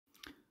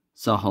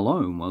So hello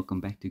and welcome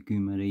back to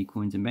Kumari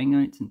Coins and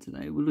Banknotes, and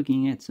today we're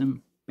looking at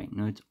some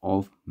banknotes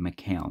of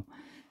Macau.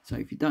 So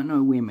if you don't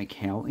know where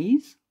Macau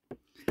is,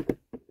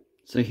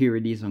 so here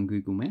it is on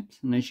Google Maps,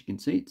 and as you can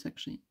see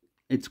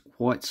it's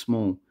quite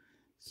small.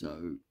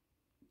 So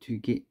to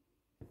get,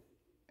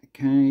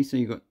 okay, so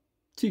you've got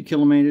 2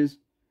 kilometers,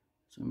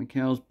 so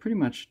Macau is pretty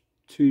much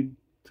 2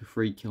 to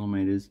 3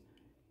 kilometers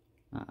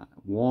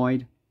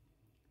wide,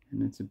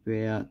 and it's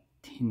about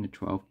 10 to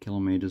 12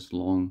 kilometers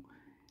long,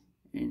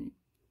 and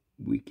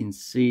we can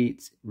see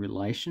its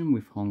relation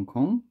with Hong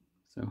Kong.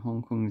 So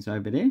Hong Kong is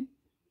over there.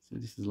 So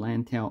this is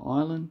Lantau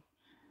Island.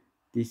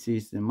 This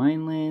is the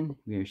mainland.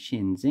 We have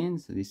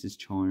Shenzhen. So this is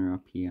China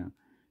up here.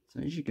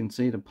 So as you can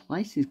see, the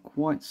place is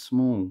quite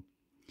small.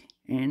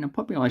 And the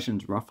population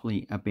is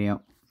roughly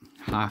about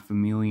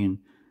 500,000.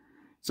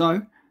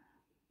 So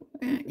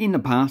in the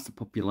past, the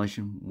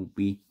population will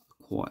be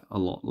quite a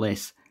lot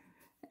less.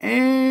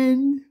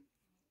 And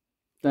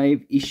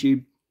they've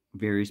issued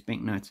various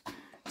banknotes.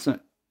 So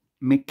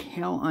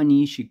Macau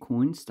only issued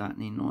coins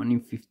starting in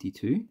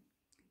 1952,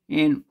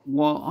 and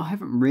while I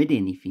haven't read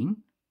anything,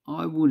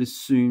 I would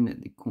assume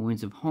that the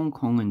coins of Hong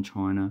Kong and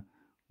China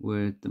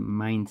were the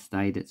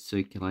mainstay that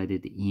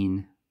circulated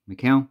in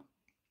Macau,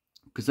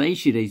 because they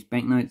issued these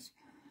banknotes.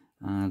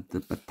 The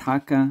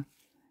Bataka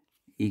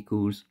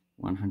equals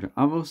 100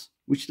 avos,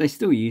 which they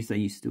still use.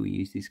 They still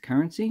use this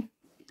currency,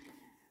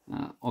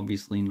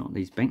 obviously not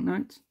these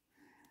banknotes,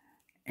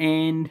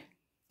 and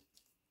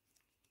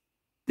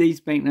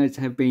these banknotes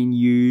have been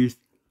used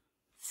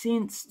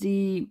since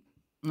the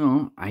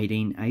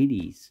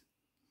 1880s.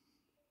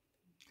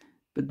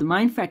 But the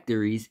main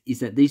factor is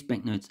that these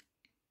banknotes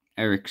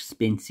are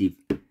expensive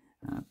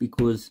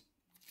because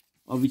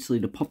obviously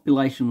the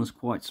population was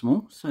quite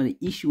small, so the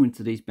issuance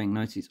of these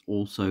banknotes is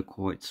also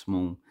quite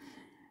small.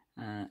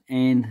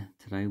 And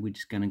today we're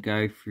just going to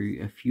go through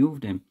a few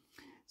of them.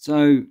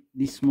 So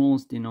the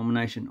smallest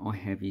denomination I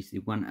have is the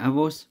 1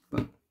 avos,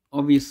 but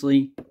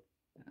obviously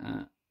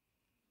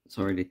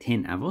the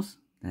 10 avos,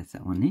 that's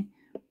that one there.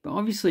 But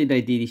obviously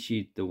they did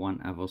issue the 1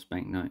 avos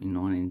banknote in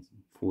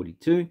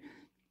 1942,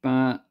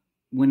 but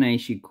when they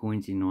issued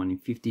coins in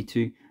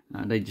 1952,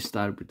 they just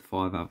started with the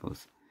 5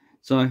 avos.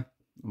 So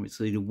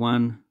obviously the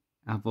 1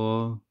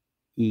 avo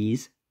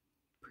is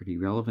pretty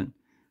relevant.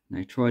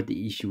 They tried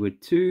to issue a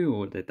 2,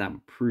 or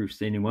that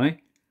proofs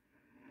anyway,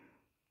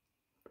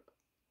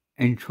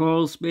 and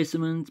trial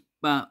specimens,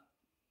 but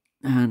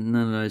none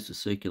of those were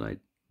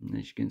circulated. And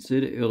as you can see,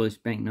 the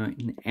earliest banknote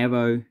in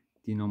avo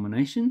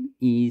denomination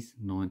is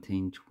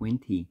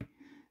 1920.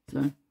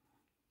 So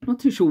not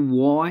too sure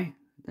why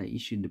they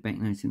issued the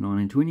banknotes in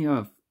 1920.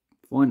 I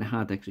find it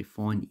hard to actually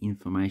find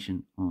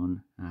information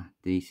on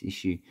this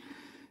issue.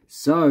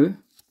 So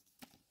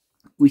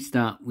we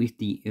start with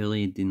the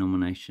earlier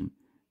denomination.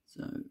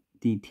 So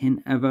the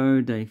 10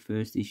 avo, they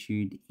first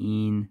issued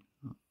in,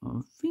 I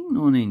think,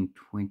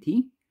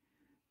 1920.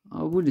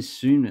 I would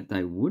assume that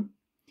they would.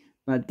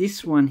 But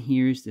this one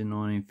here is the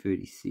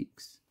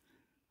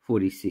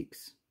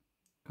 46.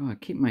 God, I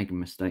keep making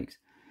mistakes.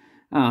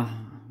 I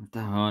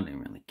don't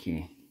really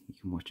care. You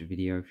can watch a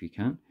video if you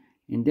can't.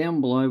 And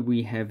down below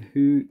we have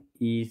who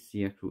is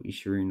the actual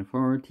issuing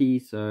authority.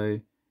 So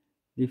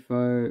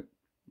LIFO,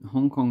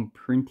 Hong Kong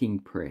Printing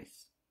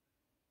Press.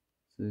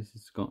 So this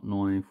has got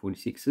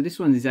 1946. So this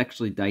one is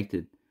actually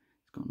dated.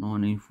 It's got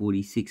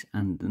 1946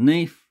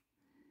 underneath.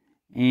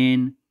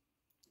 And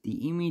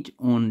the image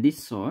on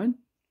this side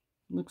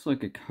looks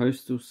like a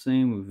coastal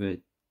scene with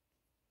a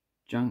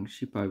junk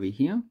ship over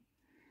here.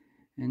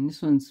 And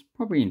this one's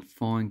probably in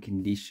fine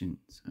condition,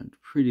 so it's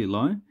pretty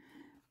low.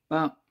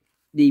 But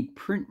the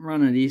print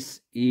run of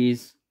this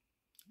is,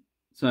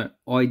 so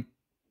I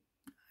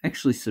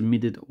actually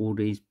submitted all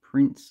these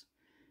prints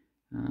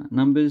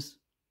numbers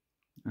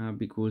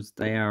because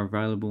they are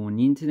available on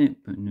the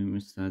internet, but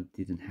numerous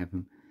didn't have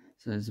them.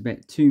 So there's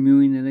about 2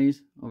 million of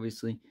these.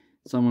 Obviously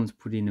someone's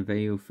put in a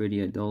value of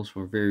 $38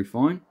 for a very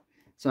fine.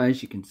 So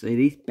as you can see,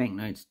 these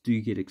banknotes do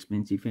get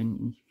expensive,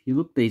 and if you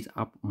look these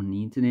up on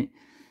the internet,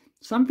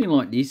 something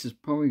like this is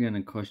probably going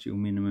to cost you a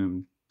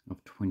minimum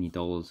of $20.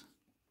 So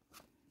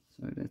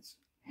that's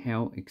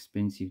how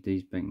expensive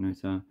these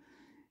banknotes are.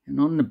 And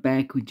on the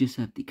back we just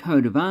have the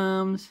coat of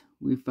arms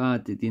with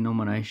the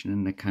denomination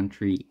and the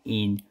country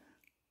in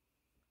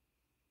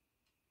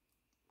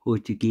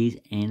Portuguese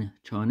and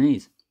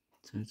Chinese.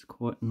 So it's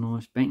quite a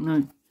nice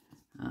banknote.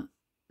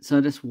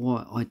 So that's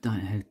why I don't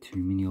have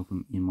too many of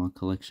them in my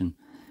collection.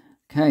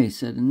 Okay,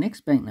 so the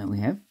next banknote we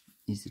have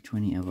is the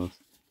 20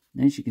 avos.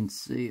 And as you can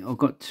see, I've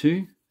got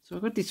 2. So I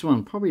got this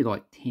one probably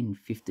like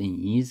 10-15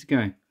 years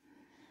ago.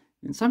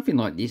 And something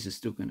like this is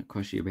still going to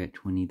cost you about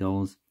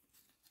 $20.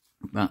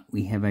 But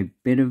we have a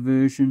better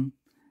version.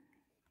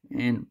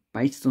 And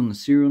based on the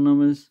serial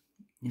numbers,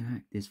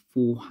 there's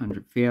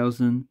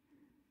 400,000.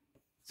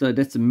 So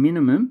that's a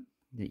minimum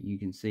that you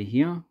can see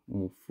here,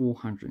 or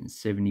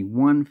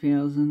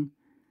 471,000.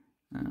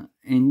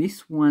 And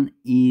this one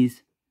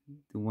is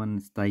the one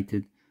that's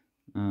dated.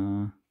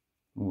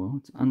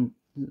 Well, is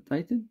it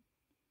dated?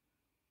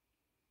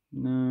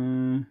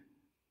 No.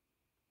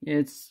 Yeah,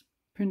 it's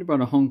printed by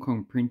the Hong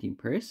Kong printing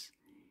press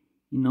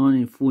in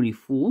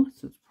 1944,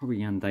 so it's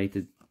probably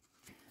undated.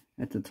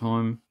 At the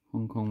time,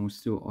 Hong Kong was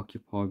still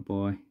occupied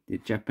by the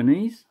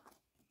Japanese,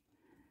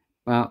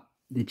 but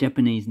the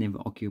Japanese never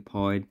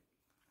occupied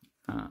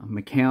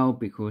Macau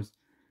because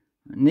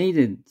it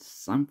needed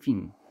some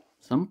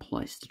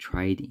place to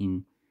trade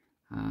in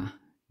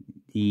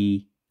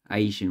the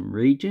Asian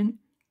region,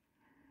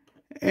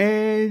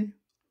 and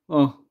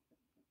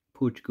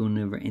Portugal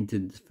never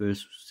entered the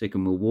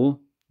Second World War,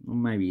 or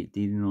maybe it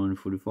did in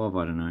 1945,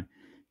 I don't know.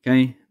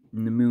 Okay,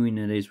 and the million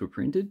of these were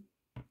printed.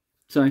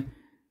 So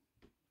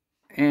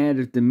out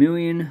of the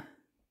million,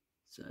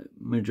 so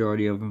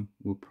majority of them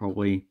were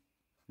probably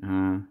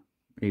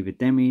either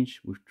damaged,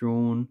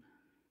 withdrawn,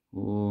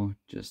 or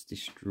just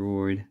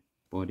destroyed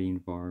by the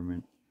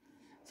environment.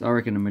 So I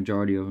reckon the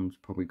majority of them's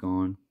probably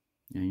gone.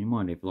 You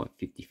might have like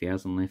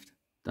 50,000 left.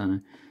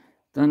 Don't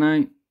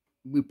know.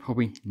 We're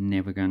probably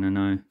never gonna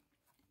know.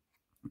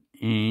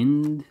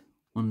 And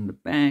on the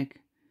back,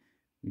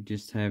 we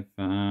just have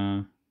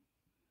swirly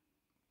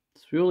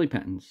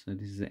patterns. So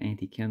this is an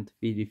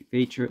anti-counterfeit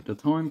feature at the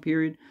time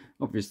period.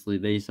 Obviously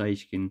these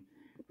days you can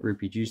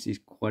reproduce this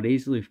quite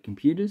easily with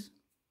computers.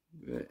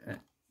 But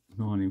at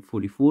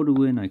 1944 there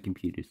were no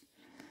computers.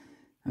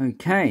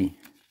 Okay,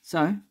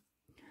 so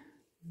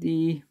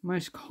the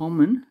most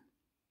common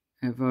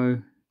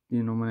Avo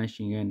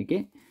denomination you're going to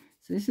get.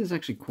 So this is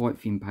actually quite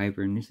thin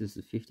paper, and this is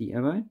the 50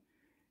 Avo.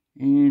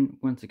 And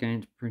once again,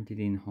 it's printed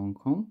in Hong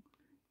Kong,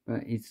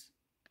 but it's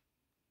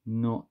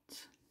not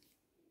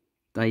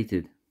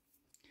dated.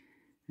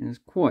 And it's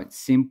quite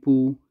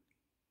simple.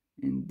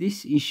 And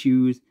this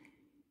issue is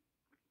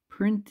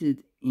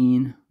printed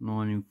in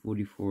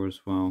 1944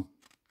 as well.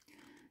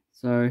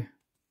 So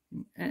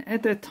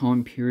at that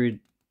time period,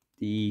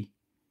 the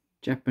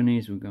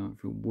Japanese were going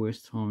through the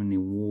worst time in their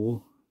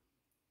war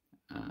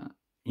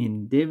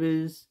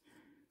endeavors.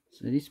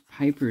 So this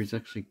paper is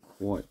actually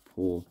quite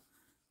poor.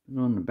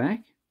 But on the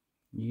back,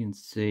 you can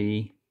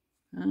see,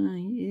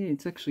 yeah,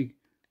 it's actually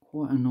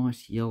quite a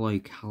nice yellow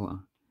color.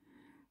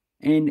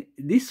 And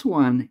this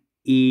one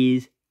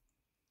is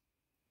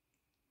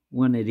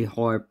one of the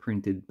higher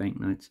printed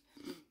banknotes.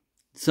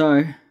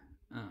 So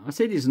I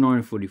said this is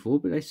 1944,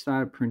 but they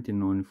started printing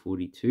in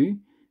 1942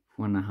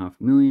 for 1.5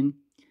 million.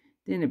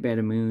 Then about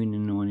 1 million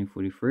in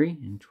 1943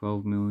 and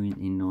 12 million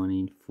in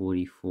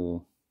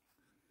 1944.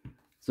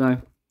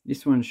 So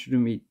this one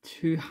shouldn't be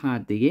too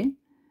hard to get,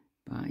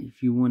 but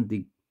if you wanted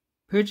to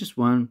purchase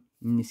one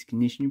in this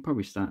condition, you're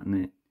probably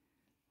starting at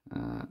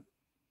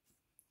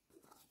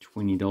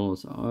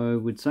 $20. I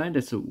would say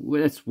that's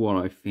what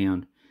I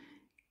found,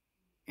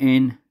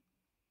 and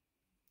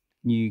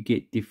you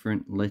get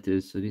different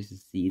letters. So this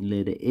is the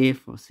letter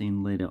F. I've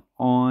seen letter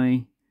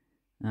I,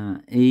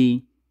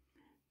 E.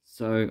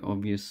 So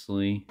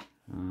obviously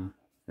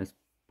that's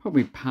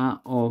probably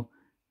part of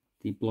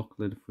the block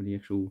letter for the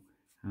actual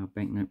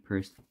banknote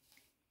press.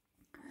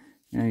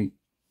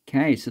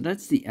 Okay, so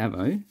that's the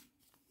Avo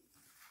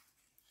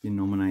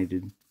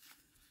denominated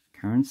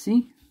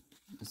currency.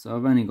 So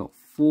I've only got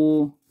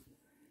 4,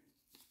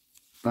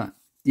 but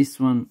this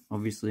one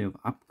obviously I've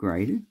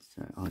upgraded,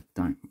 so I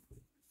don't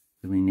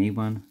really need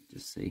one.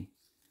 Just see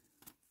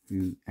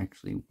who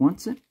actually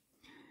wants it.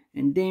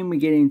 And then we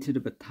get into the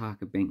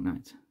Bataka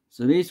banknotes.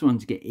 So these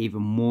ones get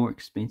even more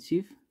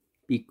expensive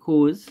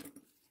because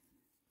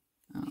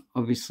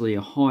obviously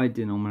a high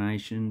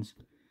denominations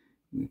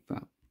with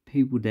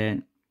people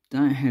that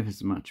don't have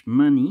as much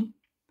money,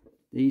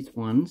 these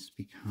ones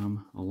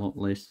become a lot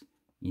less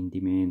in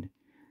demand.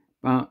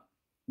 But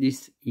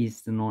this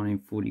is the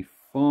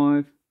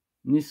 1945,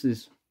 and this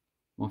is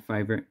my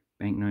favourite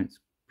banknotes,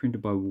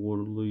 printed by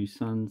Waterloo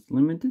Sons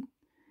Limited,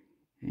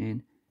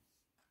 and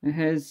it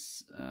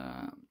has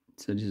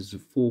so this is a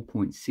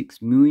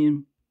 4.6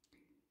 million,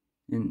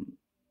 and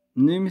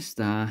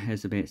Numistar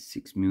has about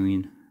 6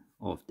 million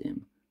of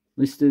them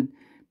listed,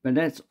 but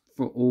that's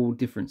for all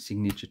different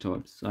signature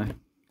types. So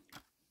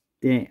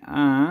there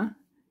are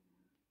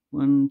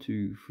 1,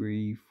 2,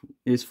 3, 4,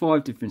 there's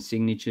 5 different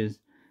signatures,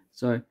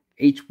 so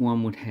each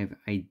one would have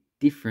a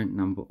different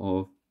number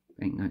of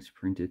banknotes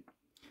printed.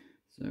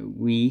 So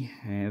we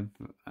have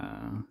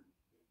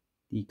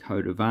the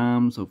coat of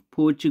arms of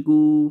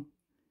Portugal,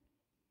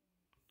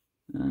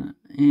 and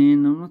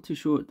I'm not too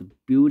sure what the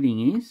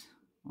building is.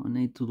 I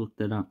need to look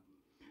that up.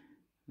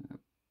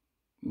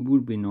 It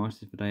would be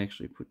nice if they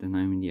actually put the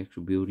name in the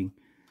actual building,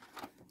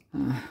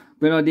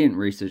 but I didn't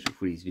research it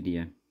for this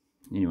video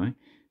anyway.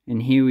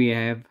 And here we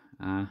have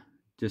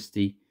just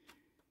the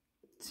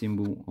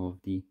symbol of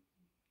the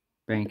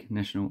Bank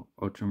National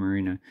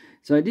Ultramarino.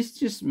 So this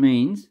just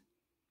means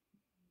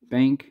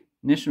Bank,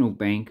 National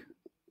Bank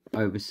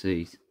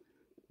Overseas.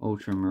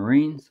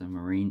 Ultramarine, so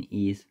marine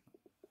is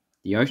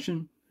the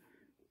ocean.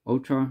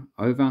 Ultra,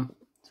 over,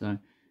 so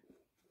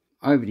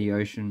over the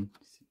ocean,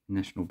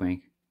 National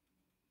Bank.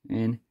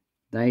 And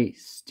they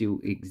still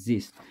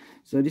exist.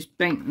 So this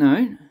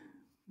banknote,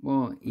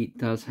 well, it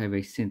does have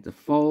a center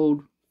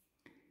fold,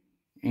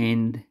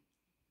 and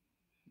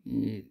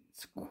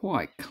it's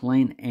quite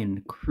clean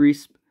and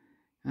crisp.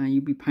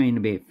 you'll be paying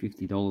about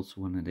 $50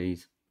 for one of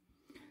these.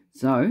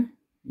 So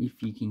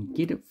if you can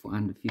get it for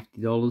under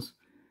 $50,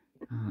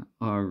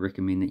 I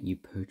recommend that you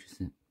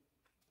purchase it.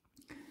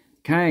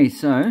 Okay,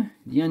 so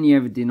the only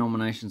other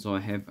denominations I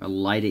have are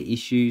later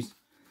issues.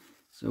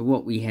 So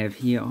what we have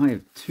here, I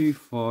have two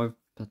 5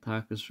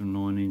 patakas from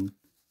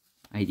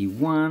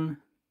 1981.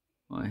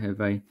 I have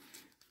a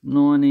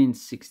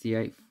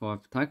 1968 5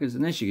 patakas,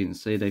 and as you can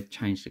see, they've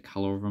changed the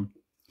color of them.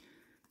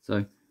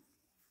 So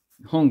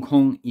Hong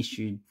Kong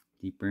issued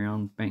the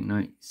brown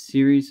banknote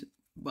series,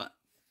 but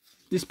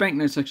this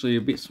banknote's actually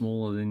a bit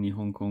smaller than the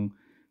Hong Kong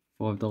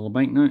 $5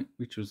 banknote,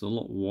 which was a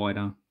lot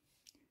wider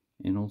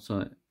and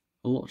also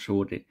a lot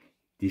shorter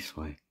this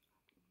way.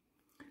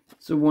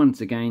 So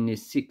once again,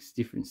 there's 6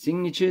 different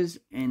signatures,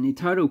 and the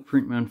total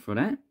print run for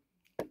that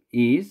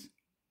is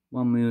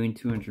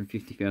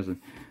 1,250,000.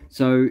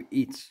 So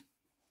it's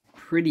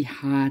pretty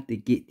hard to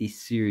get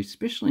this series,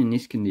 especially in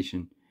this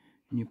condition,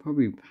 and you'll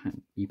probably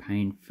be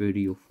paying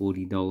 $30 or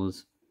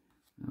 $40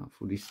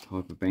 for this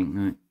type of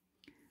banknote.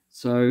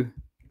 So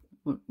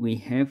what we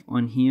have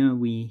on here,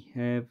 we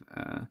have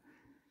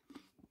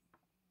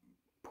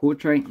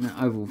portrait in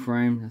the oval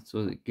frame, that's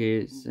what it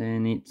gets,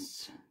 and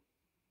it's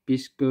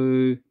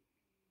Bisco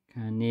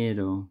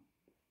Carneiro.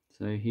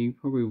 So he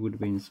probably would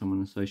have been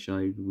someone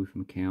associated with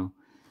Macau,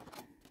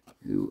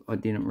 who I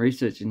didn't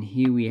research. And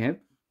here we have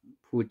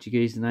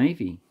Portuguese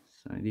Navy.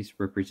 So this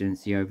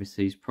represents the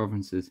overseas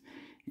provinces.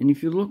 And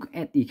if you look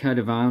at the coat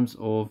of arms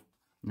of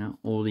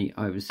all the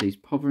overseas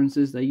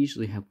provinces, they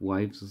usually have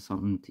waves or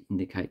something to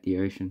indicate the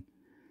ocean.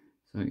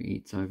 So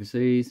it's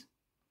overseas.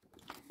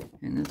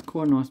 And that's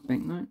quite a nice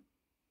banknote.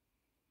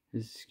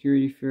 There's a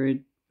security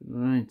thread, but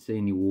I don't see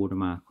any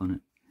watermark on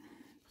it.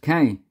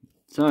 Okay,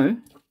 so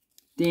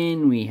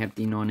then we have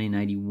the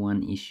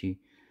 1981 issue.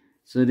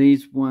 So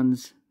these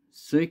ones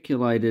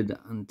circulated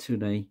until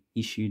they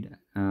issued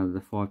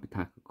the 5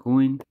 pataka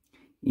coin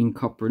in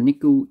copper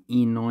nickel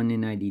in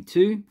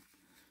 1982.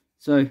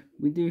 So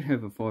we do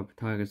have a 5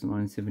 patakas in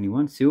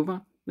 1971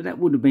 silver, but that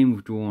would have been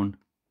withdrawn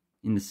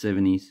in the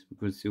 70s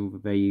because silver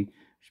value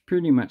was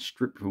pretty much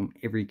stripped from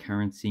every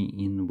currency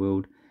in the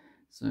world.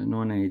 So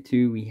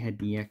 1982 we had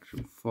the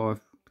actual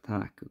 5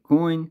 pataka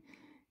coin,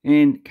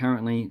 and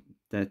currently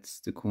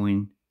that's the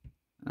coin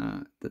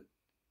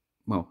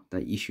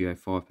they issue a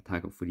 5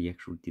 pataka for the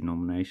actual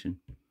denomination.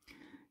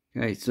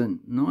 Okay, so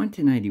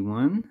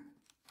 1981.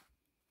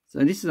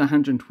 So this is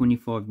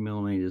 125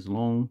 millimeters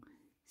long,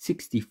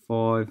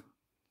 65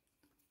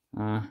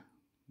 top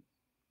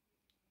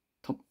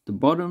to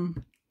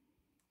bottom,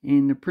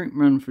 and the print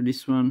run for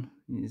this one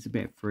is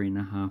about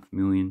 3.5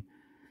 million.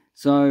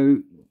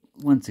 So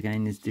once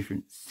again, there's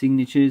different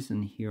signatures,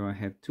 and here I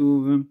have 2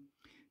 of them.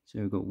 So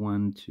I've got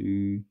 1,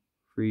 2,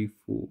 3,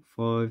 4,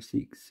 5,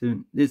 6,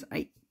 7. There's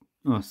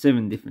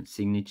 7 different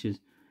signatures,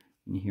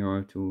 and here I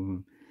have 2 of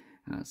them.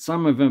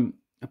 Some of them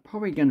are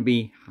probably going to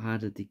be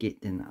harder to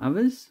get than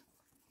others,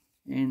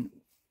 and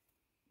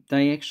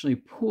they actually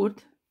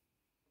put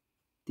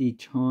the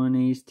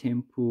Chinese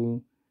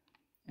temple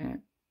at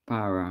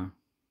Bara.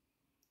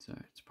 So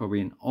it's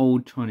probably an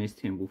old Chinese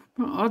temple.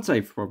 I'd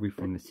say probably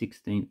from the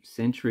 16th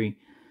century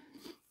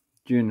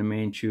during the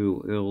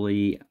Manchu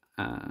early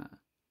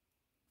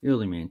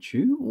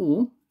Manchu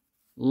or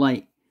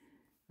late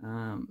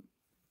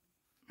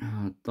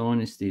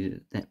dynasty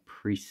that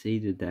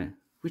preceded that,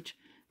 which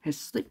has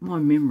slipped my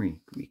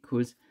memory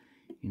because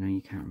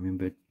you can't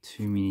remember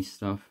too many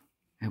stuff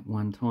at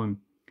one time.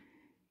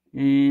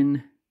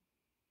 And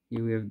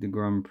here we have the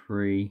Grand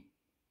Prix,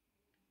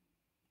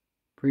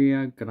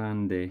 Pria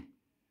Grande.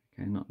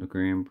 Okay, not the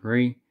Grand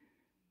Prix.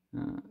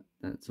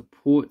 That's a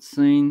port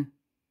scene,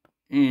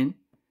 and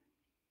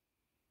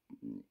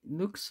it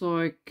looks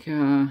like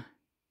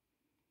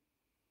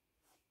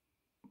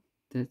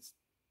it's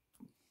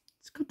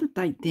got the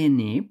date down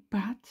there,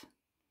 but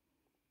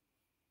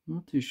I'm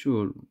not too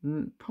sure.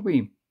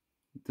 Probably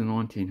the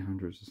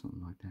 1900s or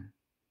something like that.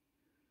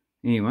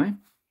 Anyway,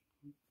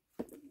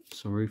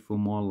 sorry for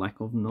my lack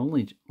of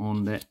knowledge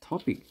on that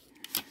topic.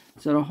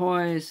 So the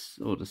highest,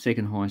 or the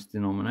second highest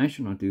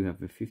denomination, I do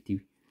have a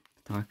 50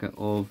 pataka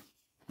of,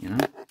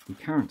 the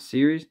current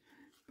series,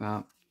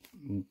 but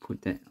we'll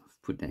put that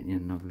in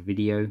another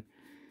video.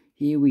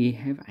 Here we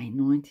have a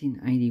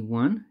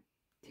 1981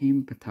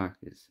 10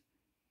 patakas,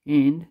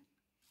 and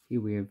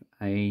here we have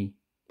a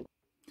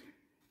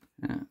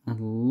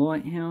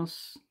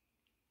lighthouse,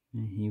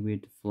 and here we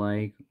have the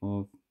flag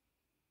of,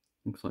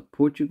 looks like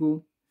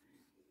Portugal,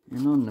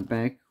 and on the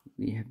back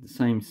we have the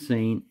same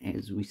scene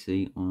as we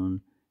see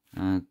on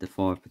the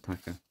 5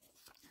 pataka.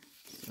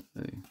 So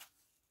you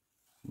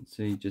can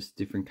see just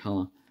different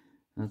colour.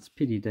 It's a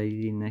pity they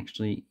didn't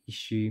actually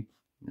issue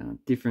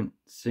different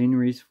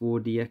sceneries for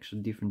the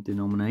actual different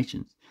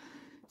denominations.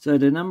 So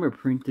the number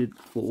printed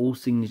for all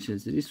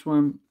signatures, this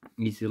one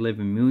is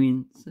 11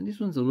 million. So this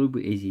one's a little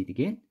bit easy to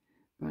get,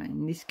 but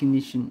in this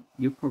condition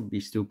you're probably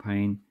still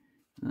paying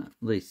at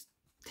least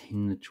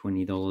 $10 to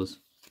 $20.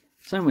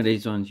 Same with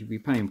these ones, you'll be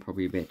paying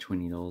probably about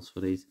 $20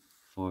 for these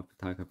 5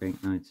 pataka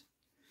banknotes.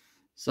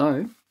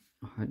 So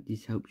I hope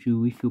this helps you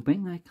with your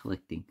banknote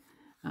collecting.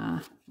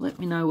 Let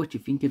me know what you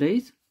think it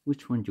is.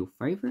 Which one's your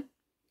favourite?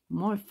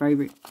 My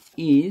favourite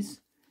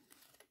is,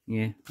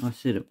 yeah, I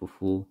said it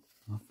before,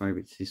 my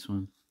favourite's this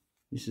one.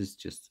 This is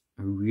just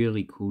a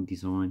really cool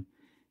design.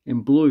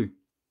 And blue,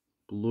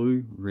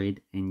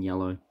 red and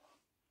yellow.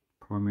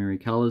 Primary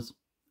colours.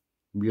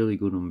 Really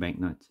good on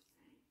banknotes.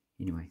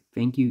 Anyway,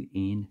 thank you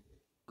and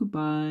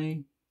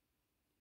goodbye.